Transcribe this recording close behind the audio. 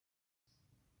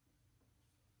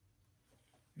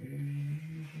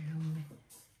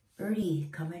Birdie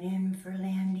coming in for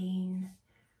landing.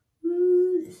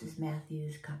 Woo, this is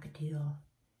Matthew's cockatiel.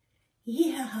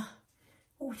 Yeah.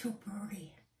 Oh, so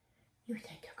birdie. You're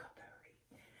such a good birdie.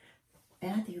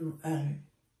 Matthew,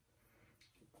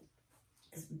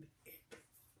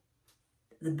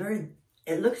 the bird,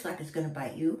 it looks like it's going to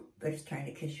bite you, but it's trying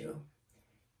to kiss you.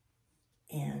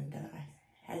 And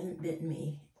hasn't bitten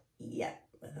me yet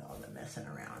with all the messing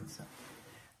around. So,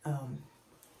 oh,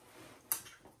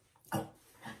 are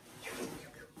you a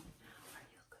good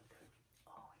bird?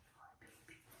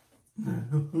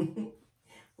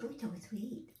 Oh, so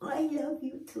sweet. I love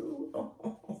you too.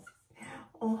 Oh,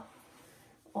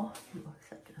 you are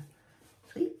such a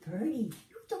sweet birdie.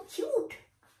 You're so cute.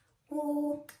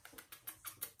 Oh,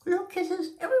 little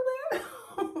kisses everywhere.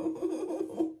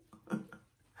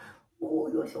 Oh,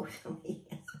 you're so sweet.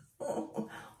 Oh,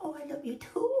 I love you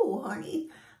too, honey.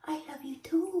 I love you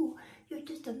too. You're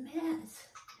just a mess.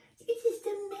 You're just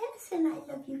a mess, and I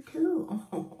love you too.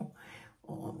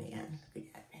 Oh man, look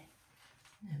at that.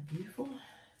 Isn't that beautiful?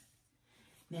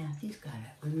 Matthew's got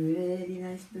a really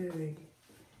nice bird.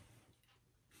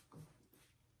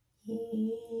 There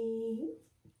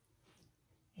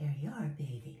you are,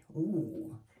 baby.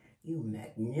 Ooh, you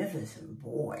magnificent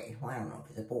boy. Well, I don't know if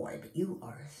it's a boy, but you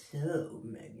are so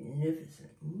magnificent.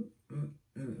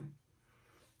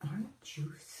 Aren't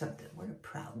you something? What a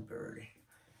proud bird.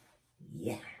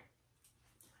 Yeah. I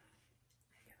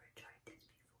never tried this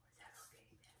before. Is that okay?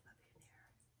 Up in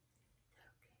there. Is that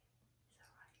okay? Is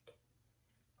that right?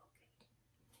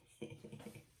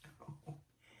 Okay.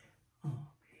 Oh,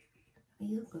 baby. Are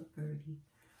you a good birdie?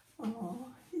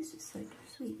 Oh, this is such a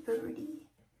sweet birdie.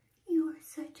 You are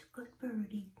such a good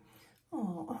birdie.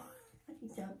 Oh, I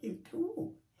love you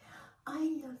too.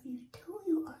 I love you too.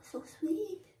 You are so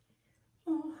sweet.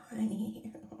 Oh,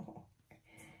 honey.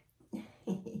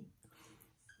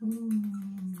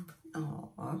 Oh.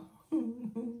 Oh.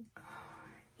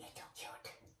 You're so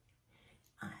cute.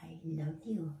 I love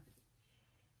you.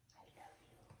 I love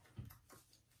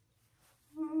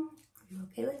you. You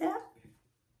okay with that?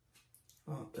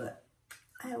 Won't do it.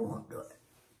 I won't do it.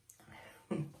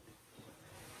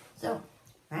 So,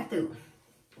 Matthew.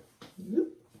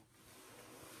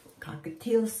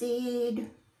 Cockatiel seed,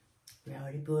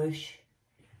 rowdy bush.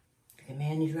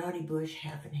 Mandy's rowdy bush,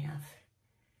 half and half.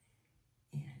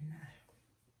 And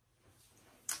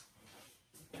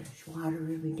fresh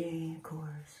water every day, of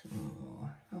course.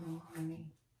 Oh,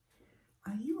 honey.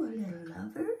 Are you a little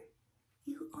lover?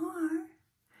 You are.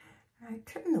 I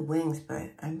trimmed the wings,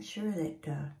 but I'm sure that,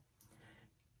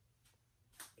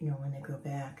 you know, when they grow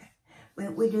back.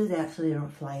 We do that so they don't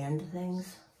fly into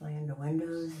things, fly into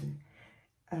windows.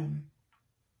 And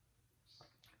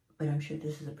but I'm sure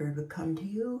this is a bird would come to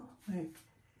you when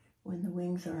the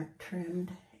wings aren't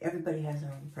trimmed. Everybody has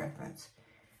their own preference.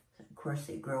 So of course,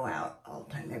 they grow out all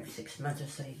the time. Every 6 months or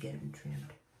so, you get them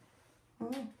trimmed. Oh,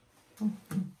 pretty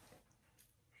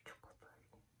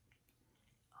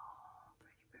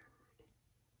bird.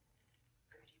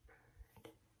 Pretty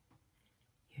bird.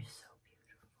 You're so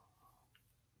beautiful.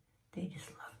 They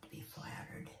just love to be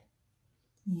flattered.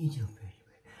 You're so pretty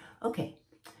bird. Okay,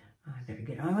 I better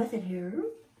get on with it here.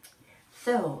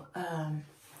 So,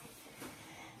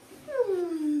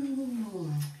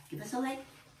 give us a like,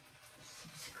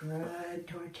 subscribe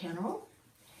to our channel,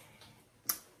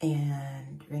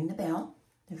 and ring the bell.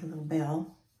 There's a little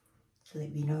bell so that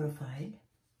you'll be notified.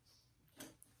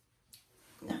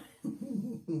 No, you're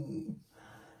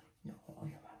my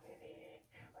baby.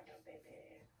 You're my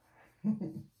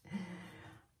baby.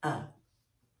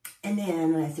 And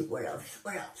then I said, what else?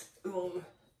 What else?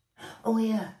 Oh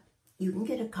yeah, you can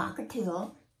get a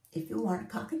cockatiel if you want a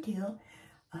cockatiel.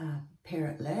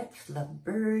 Parrotlets,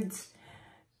 lovebirds,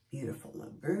 beautiful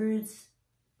lovebirds,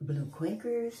 blue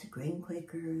Quakers, green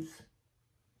Quakers.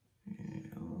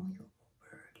 Oh, you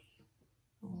birdie.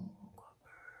 Oh,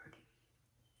 birdie.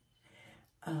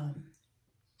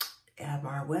 Have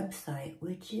our website,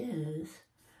 which is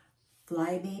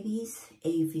Flybabies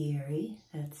Aviary.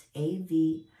 That's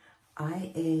AVIARY.com.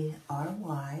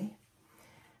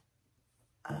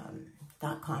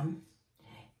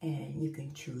 And you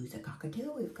can choose a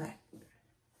cockatiel. We've got,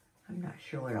 I'm not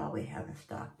sure what all we have in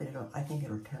stock, but I think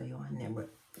it'll tell you on there.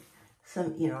 But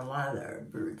some, you know, a lot of our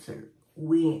birds are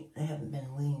they haven't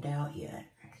been weaned out yet.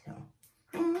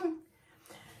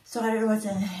 So I don't know what's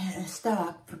in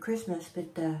stock for Christmas,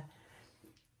 but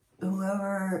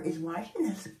whoever is watching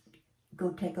this,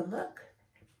 go take a look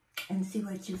and see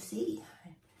what you see.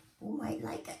 Who might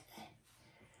like it?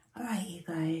 All right, you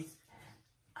guys.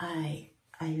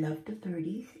 I love the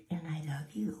birdies, and I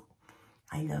love you.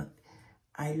 I love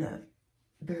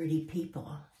birdie people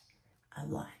a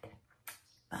lot.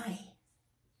 Bye.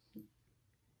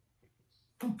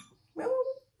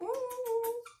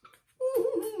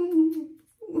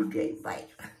 Okay, bye.